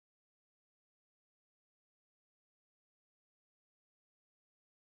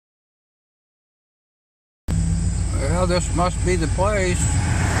Well, this must be the place.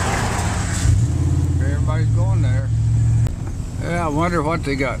 Everybody's going there. Yeah, I wonder what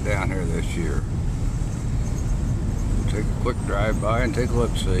they got down here this year. Take a quick drive by and take a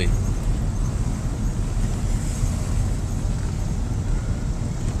look-see.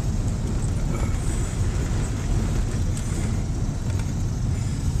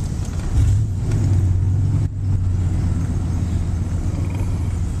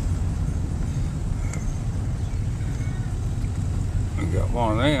 I got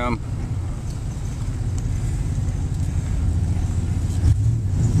one of them.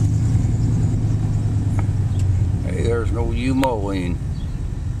 Hey, there's no U-mowing.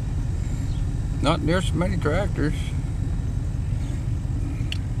 Not near so many tractors.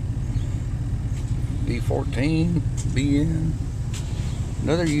 B14, BN,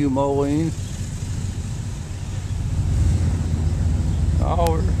 another U-mowing.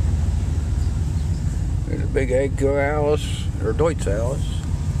 Oh, there's a big egg Alice, or Deutz Alice.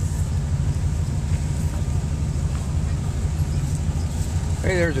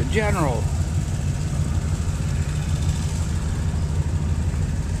 Hey, there's a General.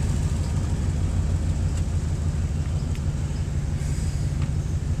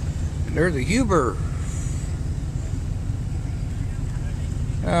 And there's a Huber.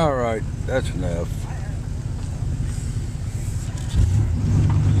 All right, that's enough.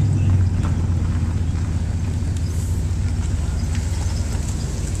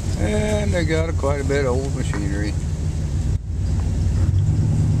 And they got quite a bit of old machinery.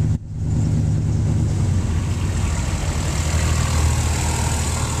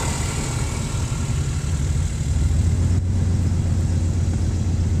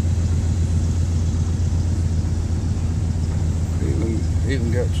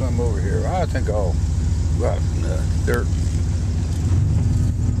 Even got some over here. I think I'll go out in the dirt.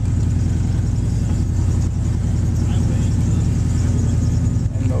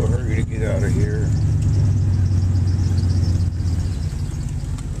 I'm in no hurry to get out of here.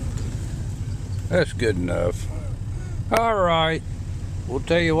 That's good enough. All right, we'll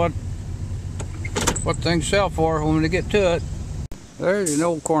tell you what things sell for when we get to it. There's an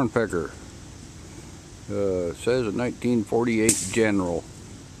old corn picker. It says a 1948 General.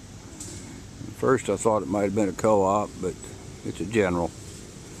 At first I thought it might have been a co-op, but it's a General.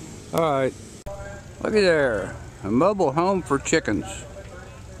 Alright, look at there. A mobile home for chickens.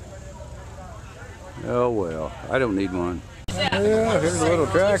 Oh well, I don't need one. Yeah, here's a little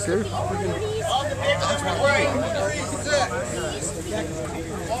tractor.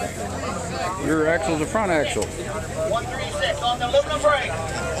 Rear axle's the front axle. 136 on the aluminum brake.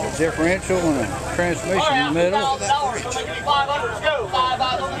 A differential and a transmission in the middle.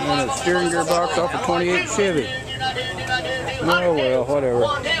 And a steering gearbox off a 28 Chevy. Oh well, whatever.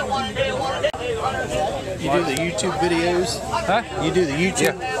 You do the YouTube videos? Huh? You do the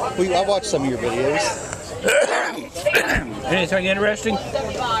YouTube? Yeah. Well, I watched some of your videos. Anything interesting?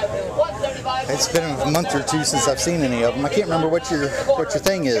 It's been a month or two since I've seen any of them. I can't remember what your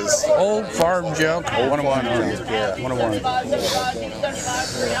thing is. Old farm junk. Old farm junk. Yeah. 101.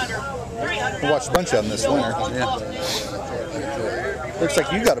 I watched a bunch of them this winter. Yeah. Looks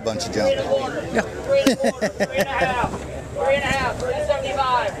like you got a bunch of junk. Yeah.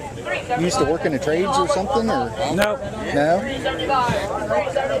 You used to work in the trades or something, or No. no?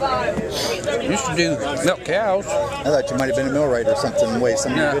 Used to do milk cows. I thought you might have been a millwright or something. The way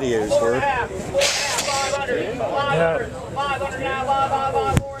some of your videos were. Yeah.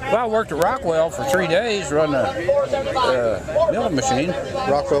 Well, I worked at Rockwell for 3 days, running a milling machine.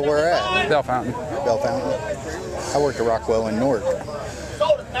 Rockwell, where at? Bell Fountain. Bell Fountain. I worked at Rockwell in Newark.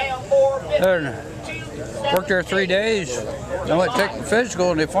 And worked there 3 days. I went to take the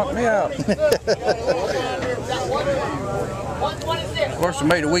physical and they funked me out. Of course, I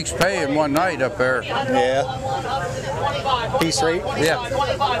made a week's pay in one night up there. Yeah. Piece rate? Yeah.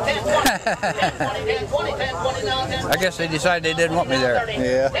 I guess they decided they didn't want me there.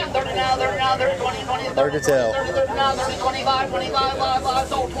 Yeah. Hard to tell.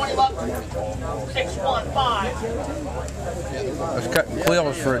 I was cutting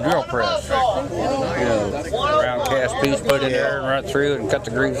quills for a drill press. You know, round cast piece, put in there and run through and cut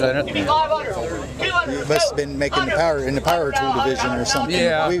the grooves in it. You must have been making the power tool division or something.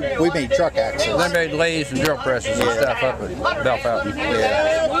 Yeah. We made truck axles. They made lathes and drill presses and stuff up at Bell Fountain.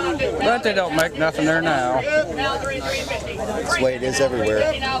 Yeah. But they don't make nothing there now. That's the way it is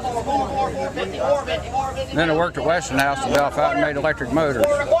everywhere. Then I worked at Westinghouse in Bell Fountain and made electric motors.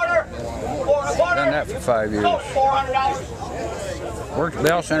 Done that for 5 years. Worked at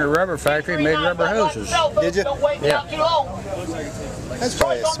Bell Center Rubber Factory, made rubber hoses. Did you? Yeah. That's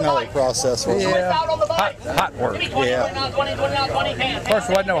probably a smelly process, wasn't it? Yeah, hot work. Yeah. Of course, it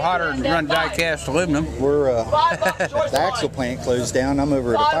wasn't no hotter than run die-cast aluminum. We're, the axle plant closed down. I'm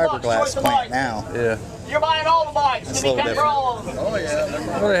over at a fiberglass plant now. Yeah. You're buying all the bikes. It's a little different. Oh,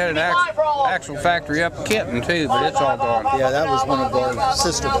 yeah. Well, they had an axle factory up in Kenton, too, but it's all gone. Yeah, that was one of our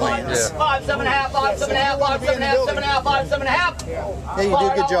sister plants. Yeah. 5, 7.5, 5, 7.5, 5, 7.5, 7.5, 5, 7.5. Yeah, you do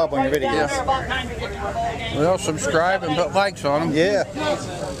a good job on your videos. Well, subscribe and put likes on them. Yeah.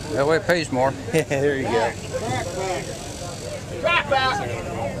 That way it pays more. Yeah, there you go. Track back.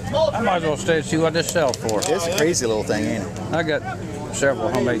 I might as well stay and see what this sells for. It's a crazy little thing, ain't it? I got several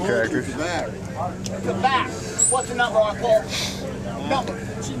homemade tractors. The back. What's the number on Paul? Number.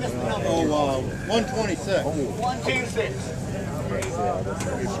 She missed the number. Oh, 126. 126.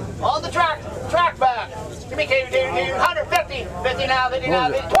 On the track back. Give me 150. 50 now, 50 now,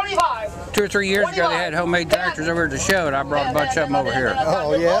 25. 2 or 3 years ago, they had homemade tractors over at the show, and I brought a bunch of them over here.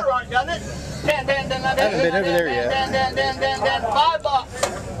 Oh, yeah? 10, 10, 10, 10, 10, 10, Haven't been over there yet. 10, 5 bucks.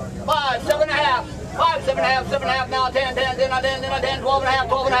 5, 7.5. 5, 7.5, 7.5 now, 10, 10, 10, 10, 10, 12.5,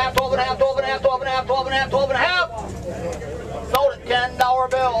 12.5, 12.5, 12.5, 12.5, 12.5, 12.5. Sold it, $10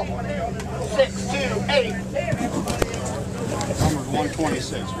 bill. 6, 2, 8. Number's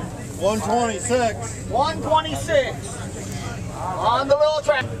 126. 126. 126. On the little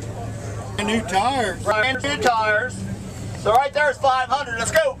track. New tires. Brand new tires. So right there's 500.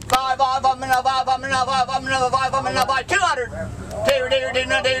 Let's go. 5, 5, I'm in a 5, I'm in a 5, I'm in a 5, I'm in a 5, 200.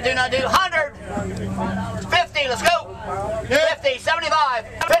 100. 50, let's go. 50, 75,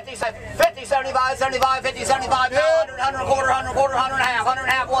 50, 50, 75, 75, 50, 75, 100, 100, quarter, 100, quarter, 100 and a half,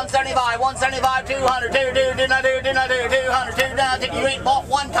 175, 175, 200, 200, you ain't bought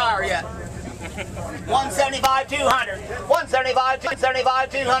one tire yet. 175, 200, 175,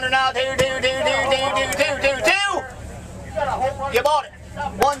 275, 200 now, 2. You bought it.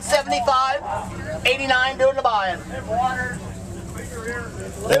 175, 89 doing the buying.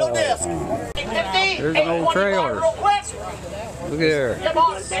 Little disc. 50, There's an old trailer. real quick. Look at there. You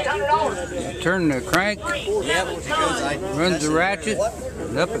bought it, $800. Turn the crank, runs the ratchet,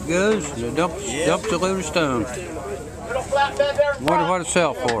 and up it goes, and it dumps a load of stone. Little flatbed there. Wonder what it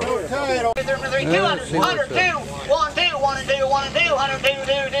sells for. 200, 102, 1, 2, 1 and 2, 1 and 2, 102,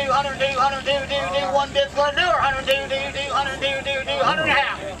 102, 102, 1 bid's gonna do her, 102, 100 and a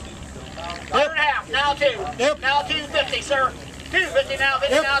half. 100 and a half, now 2. Now 250, sir. 250 now,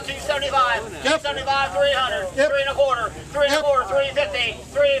 50 now, 275. 275, 300. 3 and a quarter, 3 and a quarter, 350,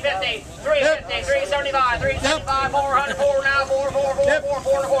 350, 350, 375, 375, 400, 4 now, 4, 4 and a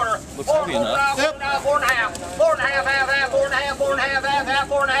quarter. 4 now, 4 and a half. 4 and a half, half, 4 and a half, 4 and a half, half,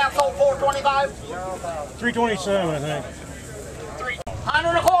 4 and a half, sold 425. 327, I think.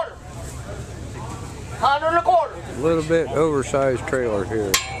 100 and a quarter. 100 and a quarter. A little bit oversized trailer here.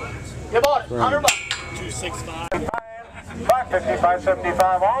 You bought it, 100 bucks. 265. 550,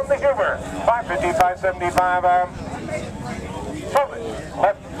 575 on the Huber. 550, 575 sold it.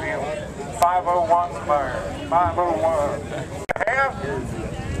 Left field. 501 fire. 501. Half.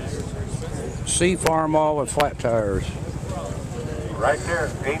 Sea Farm all with flat tires. Right there,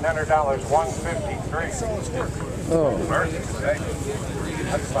 $800, 153. Oh,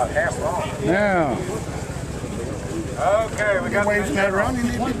 That's about half wrong. yeah. Okay, we got Waves that around, you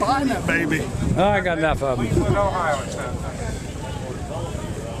need to be buying that baby. Oh, I got enough of them. Cleveland, Ohio, it says.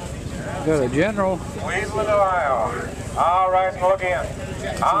 Got a General. Cleveland, Ohio. All right, look in.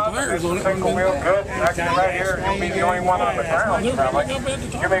 This is single wheel, good. Actually, right here, you'll be the only one on the ground, probably. Give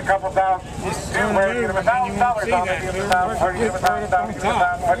me a couple thousand. Where you get him $1,000 on it, give him $1,000. Where you get him $1,000, give him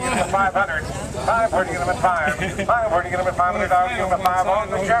 $1,000. Where you get him 500. 5, where do you get him at 5? 5, where do you get him at $500? Give him a 5 on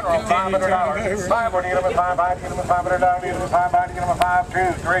the General, $500. 5, where do you get him at 5? 5, get him at $500. Give him a 5, get him a 5,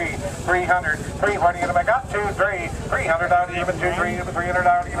 2, 3, 300. 3, where do you get him at? Got 2, 3, $300. Give him a 2, 3, give him a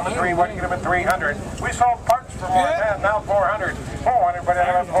 $300. Give him a 3, where do you get him at 300? We sold parts for more than that, now 400. 400, but it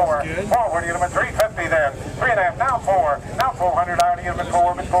was 4. 4, where do you get them at 350 then? 3.5, now 4. Now 400 out, you get them at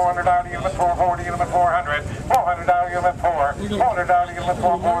 4, but 400 out, you get them at 4, 4, you get them at 400. 400 out, you get them at 4. 400 out, you get them at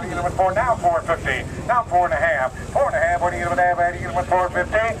 4, 4, you get them at 4. Now 450. Now 4.5. 4.5, what do you get them at? You get them at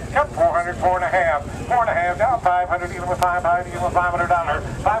 450. Cut 400, 4.5. 4.5, now 500, you get them at 500, you get them at $500.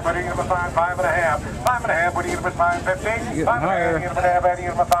 500, you get them at 5, 5.5. 5.5, what do you get them at 550? 5.5, you get them at 5, you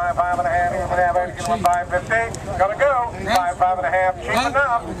get them at 5, 5.5, you get them at 5, you get them at 550. Gotta go. 5, 5.5, cheap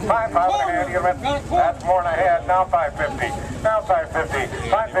enough. 5, 5.5, you get them at, that's more than I had. Now 550. Now 550.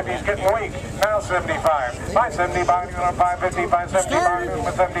 550 is getting weak. Now 75. 570, buying you on 550. 570, buying you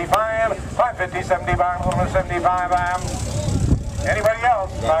on 75. 550, 70, buying you on 75. Anybody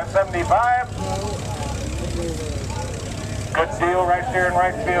else? 575. Good deal right there in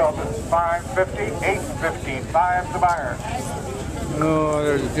right field. 550, 850, 5's the buyer. Oh,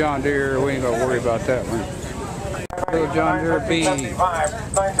 there's a John Deere. We ain't gonna worry about that one. Little John Deere B.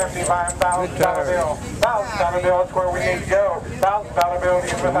 975, $1,000 bill. $1,000 bill, that's where we need to go. $1,000 bill,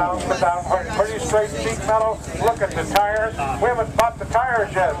 even $1,000. Pretty straight sheet metal. Look at the tires. We haven't bought the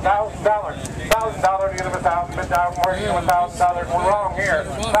tires yet. $1,000. $1,000, even $1,000. We're even $1,000. We're wrong here.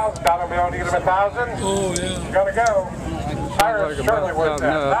 $1,000 bill, even $1,000. Oh, yeah. Gonna go. Tires surely worth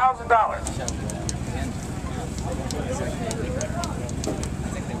that. $1,000.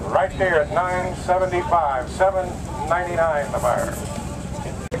 Right there at 975, 799 the buyer.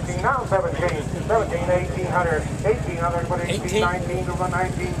 18, now 17, 1800, 1800, but 18, 19, 19,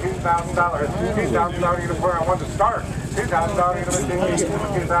 $2,000. $2,000 even where I want to start. $2,000 even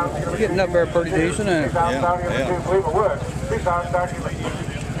 $2,000. Getting up there pretty decent, ain't it? $2,000 even $2,000 believe it would. $2,000 even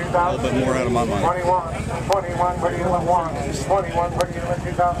A little bit more out of my mind. 21, put it in 1. 21, put it in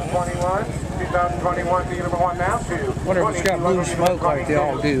 2021. 2021, the number 1 now, 2. Wonder if it's got blue smoke like they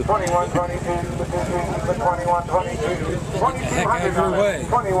all do. 21, 22, the 21, 22. 2200,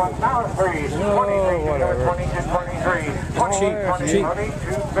 21, now 3. 23, 22, 23.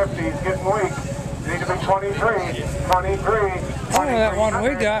 2250 is getting weak. Need to be 23. 23. Oh, that one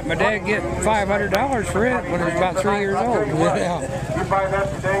we got, my dad getting $500 for it when he was about 3 years old. Yeah. You buy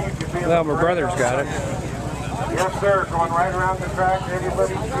that today, you could be. Well, my brother's got it. Yes, sir. Going right around the track.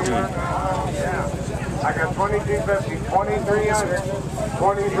 Anybody here? Yeah. I got 2250, 2300,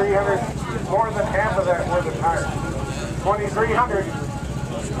 2300. More than half of that worth of tires. 2300.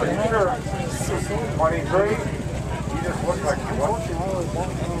 Are you sure? 23. You just look like you want.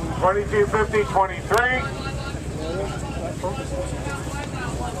 2250, 23.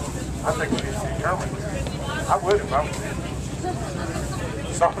 I think we should determine. I would if I was.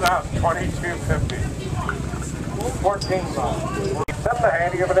 Sold out 2250. 14 miles. 7 a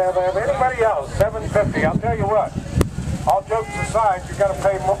hand, you have anybody else? 750. I'll tell you what. All jokes aside, you got to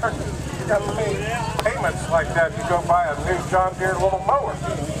pay more. You got to pay payments like that. You go buy a new John Deere little mower.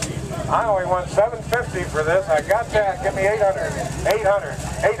 I only want 750 for this. I got that. Give me 800.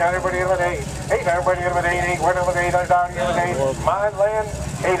 800. 800. What do you have at 8? 800. What do you have at 8? What do you have at 8? Mine land.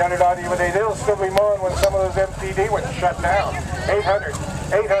 800. What do you have at 8? It'll still be mowing when some of those MTD went shut down. 800.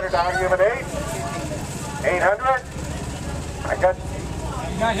 800. What do you have at 8? 800. I got 8.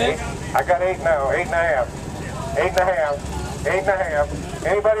 I got 8 now. 8.5. 8.5. 8.5.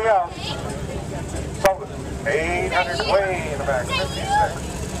 Anybody else? Sold it. 800 way in the back.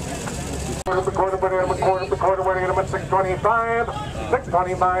 56. Quarter, what do you get 625.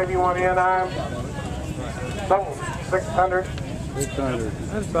 625, you want in? I'm sold. 600. 600.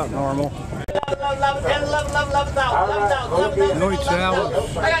 That's about normal. 11,000. North South,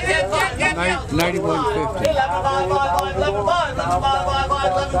 91.50.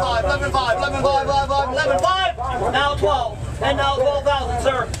 11,500. Now 12. And now 12,000,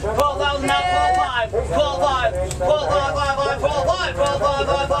 sir. 12,000, now 12,500. 12,500.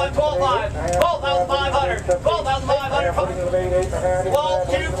 12,500. 12,500. 12,500. 12,500.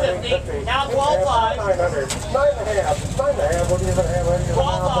 12,250. Now 12,500.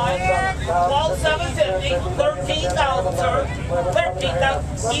 12,750. 13,000, sir.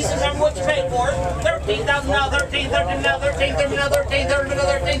 13,000. Easy, remember what you paid for it. 13,000 now. 13, 13 now. 13, 13 now. 13, 13 now.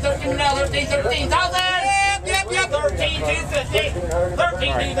 13, 13 now. 13, 13,000. 13,250.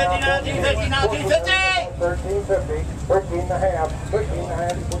 13,250 now. 250 now. 250. 1350. 13.5.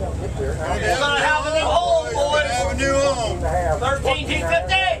 13.5. We're gonna have a new home, boys. Have a new home.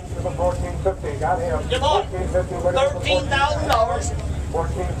 13,250. 1450. Got him. You bought $13,000.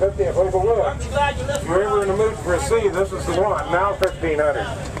 1450. I believe it would. Aren't you glad you listened? If you're ever in the mood for a C, this is the one. Now 1,500.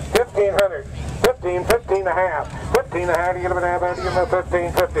 1,500. 15, 15 and a half. 15 and a half, you get about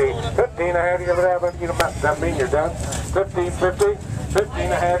 1550. 15 and a half, you get about does that mean you're done? 1550. 15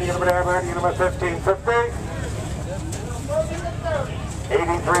 and a half, you get about 1550. 83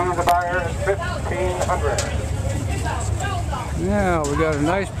 is the buyer, 1,500. Yeah, we got a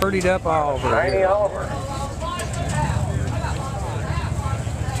nice prettied up Oliver. 90 Oliver.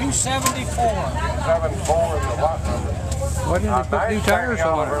 274. 274 is the lot number. Why didn't they put new tires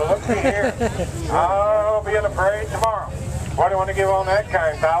on it? Look here. I'll be in the parade tomorrow. What do you want to give on that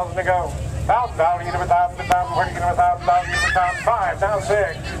kind? 1,000 to go. $1,000, you get him $1,000, where do you get him $1,000, you get him $1,005, now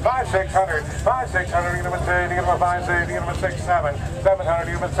 6, 5,600, 5,600, you get him a 2, you get him a 5, 6, you get him a 6, 7, 700,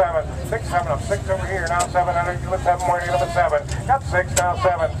 you get him a 7, 6, 7, up 6 over here, now 700, you get him a 7, where do you get him a 7, got 6, now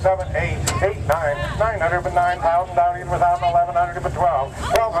 7, 7, 8, 8, 9, 900, but 9,000, down, you get him a 1,000, 1,100, you get him a 12,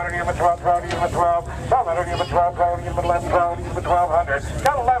 1,200, you get him a 12, 12, you get him a 12, 1,200, you get him a 12, 12, you get him a 11, 12, you get him a 1,200,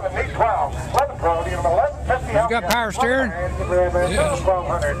 got 11, need 12, 11, 12, you get him 1150. You got power steering? Yeah.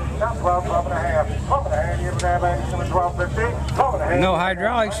 1,200, now 12, 12 and a half, 12 and a half, you get him a 1250, 12 and a half. No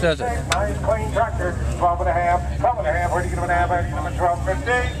hydraulics, does it? Nice clean tractor, 12 and a half, 12 and a half, where do you get him a half, you get him a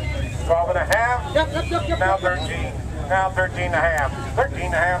 1250, 12 and a half, now 13. Now 13 and a half.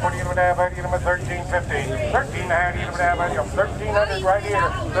 13 and a half, what do you get him a half? You get him a 1350. 13 and a half, you get him a half. 1,300 right here.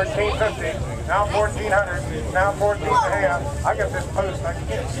 1350. Now 1,400. Now 14 and a half. I got this post, I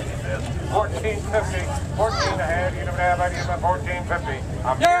can't see this. 1,450. 14 and a half, you get him a half. I get him a 1,450.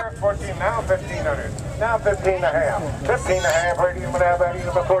 I'm here at 14, now 1,500. Now 15 and a half. 15 and a half, where do you get him a half? I get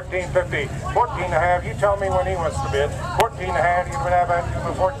him a 1,450. 14 and a half, you tell me when he wants to bid. 14 and a half, you get him a half. I get him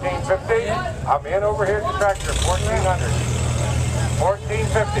a 1,450. I'm in over here at the tractor, 1,400.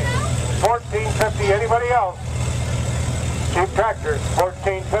 1,450. 1,450. Anybody else? Cheap tractor.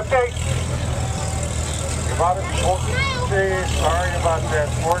 1,450. You bought it? 1,450. Sorry about that.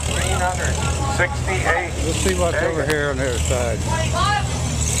 1,400. 68. Let's see what's over here on the other side.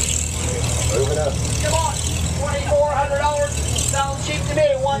 25. Moving up. Come on. $2,400. Sounds cheap to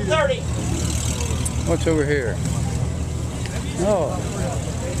me. 130. What's over here? Oh.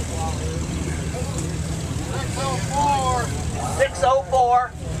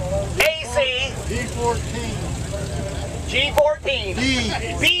 604. AC. D14. G14.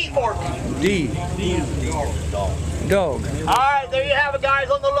 B14. Dog. Alright, there you have it, guys,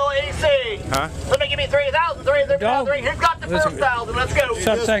 on the low AC. Huh? Somebody give me 3,000. 3,000. Dog. Who's got the first 1,000? Let's go.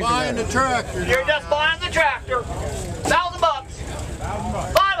 Just Buying the tractor. You're just buying the tractor. $1,000.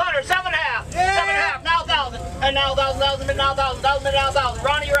 500. 7.5. 7.5. Now 1,000. And now 1,000. 1,000. Now 1,000. 1,000. Now 1,000.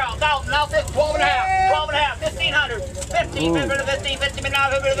 Ronnie, you're out. 1,000. Now 12.5. 12.5. 1,500. 15. 15. 15. Now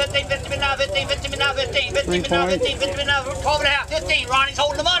 15. 15. Now 15. 15. Now 15. 15. Now 15. 15. Now 12.5. 15. Ronnie's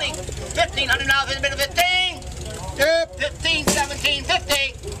holding the money. 1,500. Now 15. Yep. 15, 17,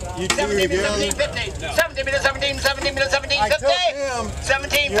 50. You 17, do it 17, 50. 17, 17, 17, 17, I 50. took him.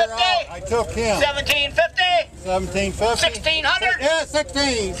 17, You're 50. out. I took him. 17, 50. 1750. 1,600. Yeah,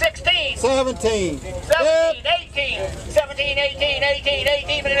 16. 16. 17. 17, 18, 17, 18, 18,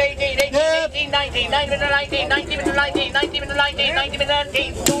 18, 18, 18, 18, 19, 19, 19, 19, 19, 19, 19, 19,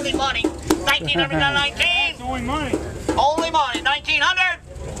 19, only money. 1919. Only money. Only money. 1900.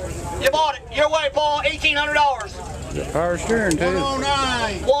 You bought it. Your way, Paul. $1,800. Power steering too.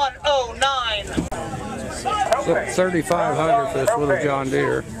 109. 109. 3,500 for this little John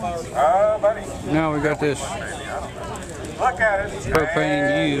Deere. Buddy. Now we got this Look at it. propane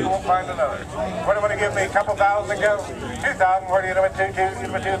and U. We'll find another. What do you want to give me? A couple thousand to go? 2,000. Where do you get him a 2,2? You give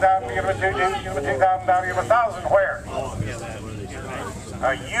him a 2,000. You give him a 2,2. You give him a 2,000 down. You give him 1,000. Where? A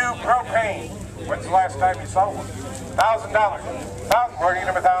U propane. When's the last time you sold one? $1,000. 1,000. Where do you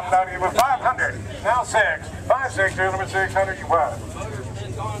get him a 1,000 down? You give him 500. Now 6. 5, 6. You give him a 600. You what?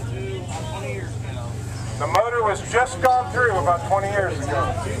 The motor was just gone through about 20 years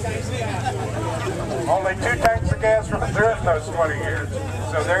ago. Only 2 tanks of gas from through it in those 20 years.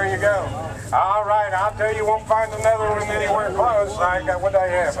 So there you go. All right, I'll tell you, won't find another one anywhere close. I got what I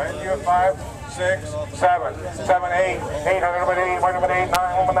have. I had you at 5, 6, 7, 7, 8, 800, 8, 1, 8,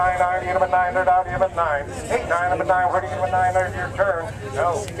 9, 1, 9, 9, you get them at 9, they're down, you get them at 9, 8, 9, I'm at 9, where do you get them at 9, there's your turn.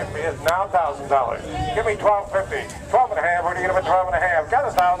 No, you can bid now $1,000. Give me 1250, 12 and a half, where do you get them at 12 and a half?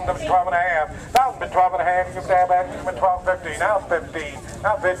 Got 1,000 to 12 and a half, 1,000 to 12 and a half, you give them at 1250, now 15,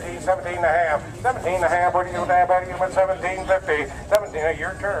 now 15, 17 and a half, 17 and a half, where do you get them at 1750, 17,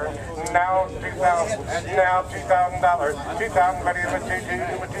 your turn. Now 2,000, now $2,000, 2,000, but you get them at 2,000, you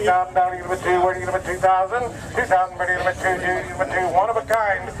get them at 2, where do you get them at 2,000? 2,000, but you get them at 2, you get them at 2, one of a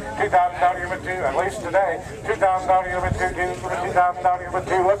kind. 2,000, you get them at 2, at least today. 2,000, you get them at 2, 2,000, you get them at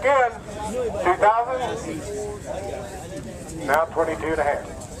 2, look in. 2,000. Now 22 and a half.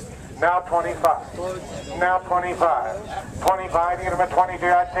 Now 25. Now 25. 25, you get them at 22.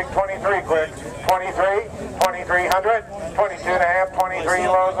 I'd take 23 quick. 23, 2,300, 22 and a half, 23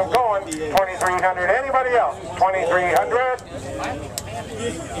 lows. I'm going. 2,300. Anybody else? 2,300.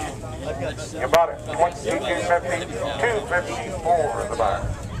 You bought it. 2250, 254 the buyer.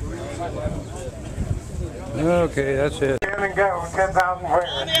 Okay, that's it. Here we go. 10,000 where?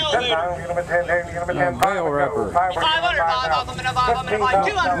 10,000. You get them at 10, you get them at 10. Bale wrapper.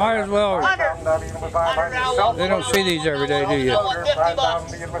 500, 200. Might as well. 100, They don't see these every day, do you? 50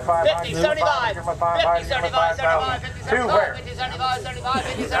 bucks. 50, 75. 50, 75, 75, 50, 75, 50, 75, 75,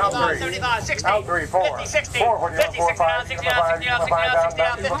 50, 75, 75, 60. 50, 60. 50, 69, 69, 69, 69,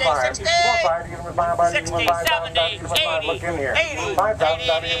 60, 50, 60. 60, 70, 80, 80, 80,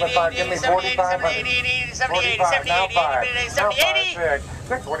 80, 80, 70, 80, 80, 70, 80, 70, 80, 80, 70, 80,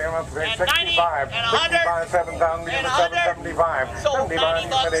 620 on the and 65, 90, and 100, 7,000, and 100. 75, So 90 bucks,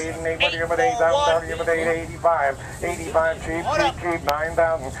 85, 85 cheap, cheap,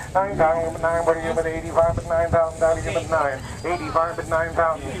 9,000, 9,000, 9, what do you, 85, but 9,000, down to give it 9, 85, but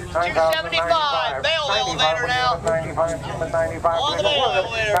 9,000, 275, mail elevator now. 95, give it 95, On the mail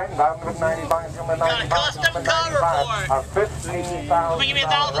elevator. 9,000, but 95, give it 95, Got a custom cover for it. 15,000. Let me give me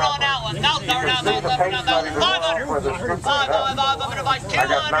 1,000 on that one. 1,000 on that one. 500. 500. I'm going to buy 200. I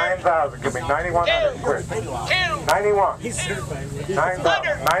got 9,000. Give me 9,100 quid. 91.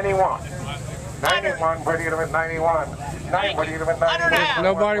 9,000. 91. 91. What do you give it? 91. 9. What do you give it? 91.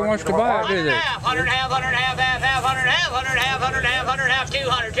 Nobody wants to buy it, do they? 100 half, 100 half, half, half, 100 half, 100 half, 100 half, 100 half,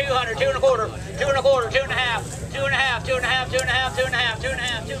 200, 200, 2 and a quarter, 2 and a quarter, 2 and a half, 2 and a half, 2 and a half, 2 and a half, 2 and a half, 2 and a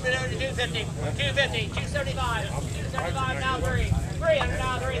half, 250, 250, 275, 275 now 3, 300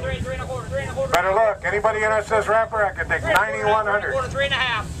 now 3, 3 and a quarter, 3 and a quarter. Better look. Anybody interested in this wrapper? I can take 9,100. 3 and a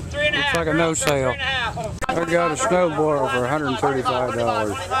half, 3 and a half. Looks like a no sale. I got a snowboard for $135.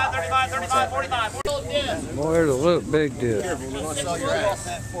 35, 35, 45. Boy, there's a little big disc.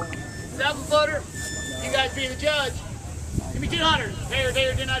 7-footer. You guys be the judge. Give me 200. There,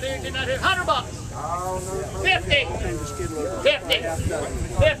 did not do, 100 bucks. 50. 50.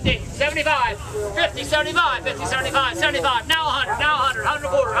 50. 75. 50, 75. 50, 75. 75. Now 100. Now 100. 100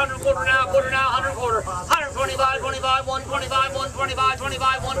 quarter. 100 quarter now. Quarter now. 100 quarter. 125. 25. 125. 125.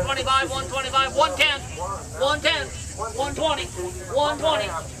 25. 125. 125. 110. 110. 120, 120,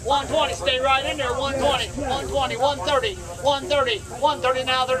 120, stay right in there, 120, 120, 130, 130, 130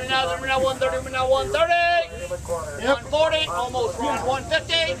 now, 30 now, 30 now, 130 now, 130, 140, almost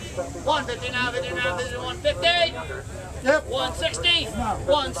 150, 150 now, 50 now, 50, 150, 160,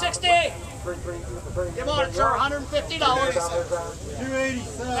 160, come on, sir, $150, 280,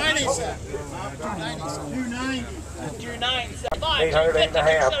 97, 290. 290, 800,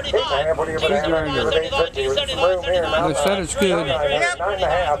 8.5. What do you have? 850. They said it's good.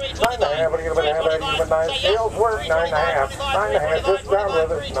 9.5. 9.5. What do you have? 9. Sales work. 9.5. 9.5. Just down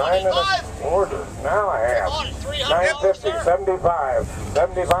with it. 9 and a quarter. Now a half. 950. 75.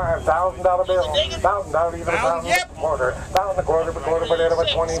 75. $1,000 bill. $1,000 even. $1,000 quarter. $1,000 quarter. But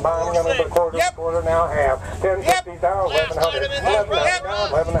 20 buying another quarter. Quarter now half. 1050 down. 1,100.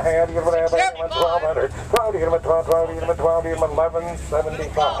 11 and a half. You have 1,200. 12. You have 12. 12. You have 12. You have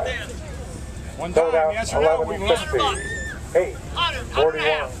 1175. One Go down, time, yes or no? 1150. 8.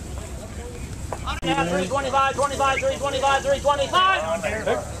 41. 325, 25, 325, 325,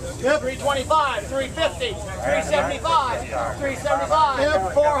 325, 350, 375,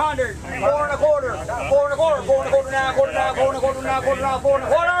 375, 400, 4 and a quarter, 4 and a quarter, 4 and a quarter now, quarter now, 4 and a quarter now, quarter now, 4 and a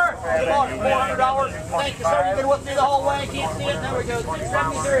quarter. Come on, $400. Thank you, sir. You've been with me the whole way. Can't see it. There we go.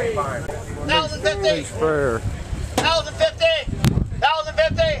 673. 1,050. Big sprayer. 1,050.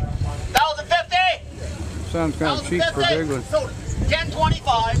 1,050. 1,050. Sounds kind of cheap for a big one.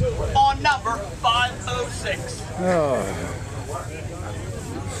 1025 on number 506. Oh.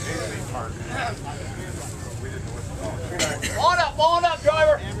 On up,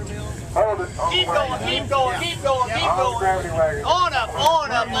 driver. Hold it. Keep going, keep going, keep going, keep going. On up.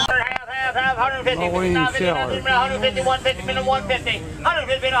 150, 150, 150, 150, 150,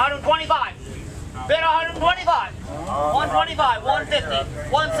 125. Bid 125. 125, 150,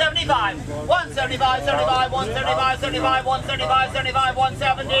 175, 175, 75, 175, 75, 175, 75,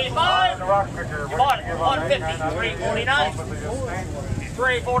 175. Come on, 150, 349.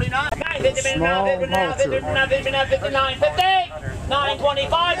 349. 950 now, 50 now, 50 now, 50 now, 59, 50.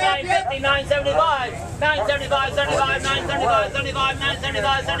 925, 950, 975, 975, 75, 975, 75,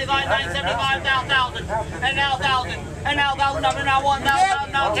 975, 75, 975, now 1,000, and now 1,000, and now 1,000, now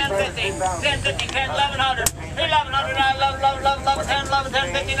 1,000, now 1050, 1050, 10, 1,100, 1,100, now 11, 11, 11, 10, 11,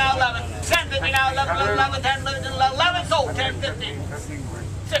 10, 50, now 11, 10, 50, now 11, 11, 10, 11, 11, sold, 1050,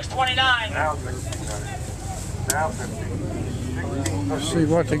 629. Now 50. Let's see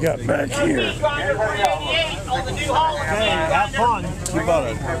what they got back here. Have fun. You bought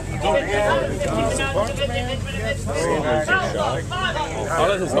it.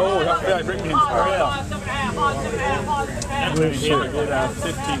 Oh, this is old. I bring me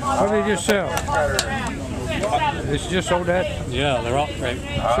What did you just sell? It's just sold that Yeah, they're all right.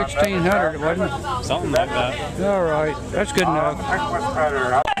 1,600, wasn't it? Something like that. All right, that's good enough.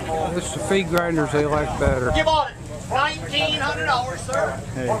 It's the feed grinders they like better. You bought it. $1,900, sir.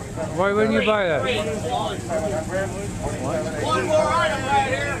 Why wouldn't you buy that? One more item right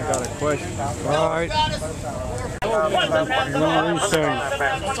here. Got a question. All right.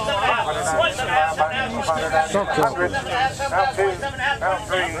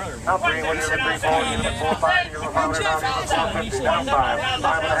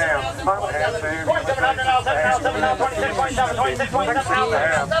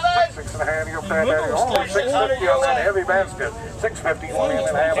 Heavy basket, 650, 1 and a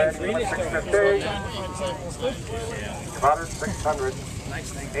half, 650. About it, 600,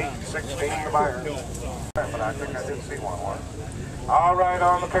 816 the buyer. But I think I did see one. All right,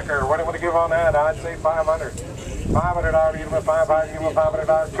 on the picker. What do you want to give on that? I'd say 500. $500, give him a 500, give him a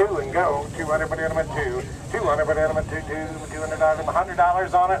 $500, 2 and go. 200, but him at 2. 200, but him at 2, $200,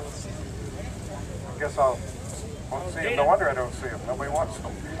 $100 on it. I guess I'll won't see him. No wonder I don't see him. Nobody wants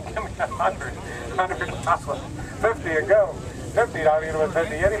them. Give me $100. $100. 50 and go. $50, give him a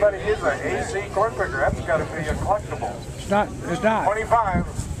 50. Anybody use an AC corn picker? That's got to be a collectible. It's not. 25.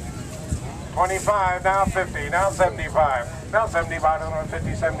 25, now 50, now 75. Now 75,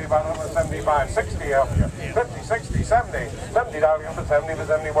 50, 75, 75, 60 help you. 50, 60, 70. $70 for 70, for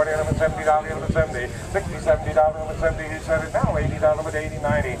 70, $40 for $70 for 70. 60, $70 for 70, you said it. Now $80 with 80,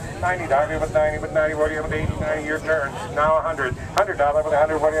 90. $90 with 90, with 90, $40 with 80, 90, your turn. Now $100. $100 with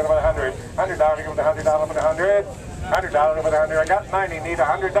 100, $40 with 100. $100 with $100 with 100. $100 with 100. I got 90, need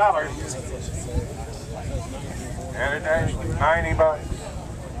 $100. And it is 90 bucks.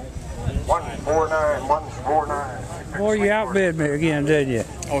 149, 149. Boy, you outbid me again, didn't you?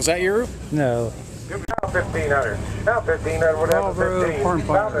 Oh, is that your? No. Now 1,500. Now 1,500. Whatever.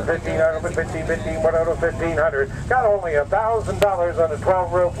 15. Now to 1,500. But 15, 15. Whatever. 1,500. Got only $1,000 on a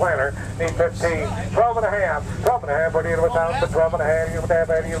 12-row planter. Need 15. 12 and a half. 12 and a half. What do you with 1,000? 12 and a half. You with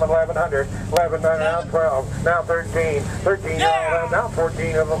 1,100. 11. Now 12. Now 13. 13. Now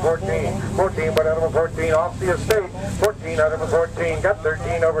 14. Of them 14. 14. But out of them 14. Off the estate. 14 out of them 14. Got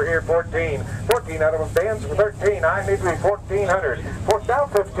 13 over here. 14. 14 out of them bands for 13. I need to be 1,400. Down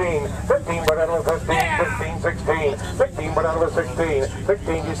 15. 15. But out of them 15. 15, 16, 16, but out of a 16,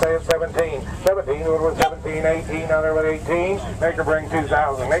 16, you say it's 17, 17, out of a 17, 18, out of an 18, make her bring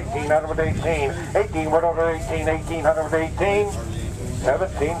 2,000, 18, out of an 18, 18, what out of 18, 18, out of an 18,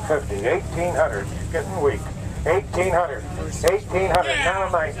 1,750, 1,800, getting weak, 1,800, 1,800, now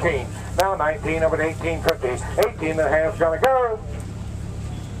 19, now 19, of an 1,850, 18 and a half's gonna go,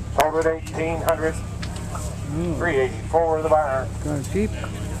 sold at 1,800, 384 the buyer. Gonna keep.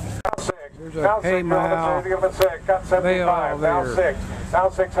 There's a Now hay mile. Got 75. Now 6. Now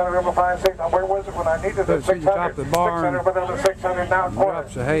 600. Over 5, 6. Where was it when I needed it? 600. Top the barn. 600. But another 600. Now quarter.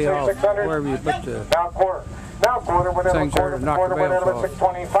 Drops the hay off 600. wherever you put the. Now quarter. Now quarter. Whatever. Things there Quarter. to knock Quarter. the bells Whatever. off.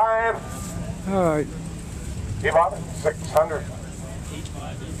 625. All right. Give on it. 600.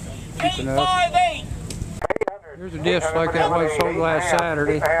 858. Here's a disc like that one sold last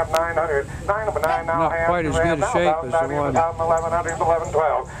Saturday. 900. 9 of a 9 now. Not quite as good a shape as the one. 1100, 11,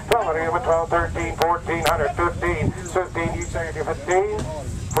 12. 12, 12, 13, 1400, 15. 15, you say 15.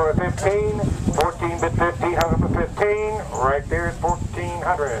 For a 15. 14 bit 1500 for 15. Right there is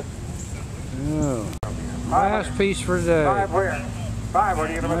 1400. Oh. Last piece for the day. 5 where? 5, what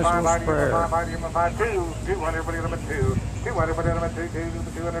do you give them? 5, 5, 5, 2, 200, what do you give them? 2. 200, what do you give them?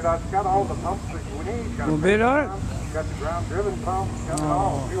 200. Got all the pumps that we need. We'll bid on it? Got the ground driven pump. Got it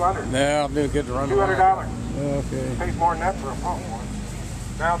all. 200. Yeah, I'll do a good run. $200. Okay. Pays more than that for a pump one.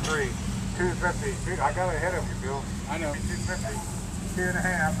 Now 3. 250. Dude, I got ahead of you, Bill. I know. 250. 2 and a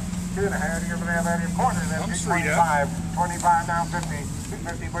half. 2 and a half. You're going to have out of your corner. Then 225. 25 now 50.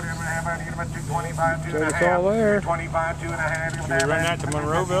 250. Put it in half out of your 225. 2 and a half. It's all there. 225. 2 and a half. Should we run that to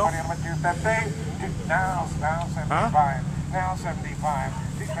Monroeville? 250. Now 75. Now 75.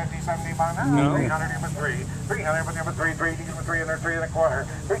 250, 75 now. No. 300 in with 3. 300 with 3. 3 and 3 and 3 and a quarter.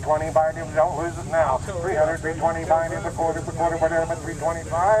 320 buying him. Don't lose it now. 300, 320 buying him. A quarter, whatever.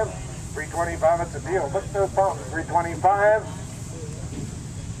 325. 325. It's a deal. Look at those pumps. 325.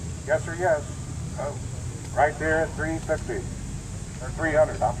 Yes or yes? Oh, right there at 350. Or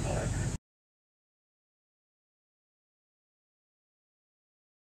 300. I'm sorry.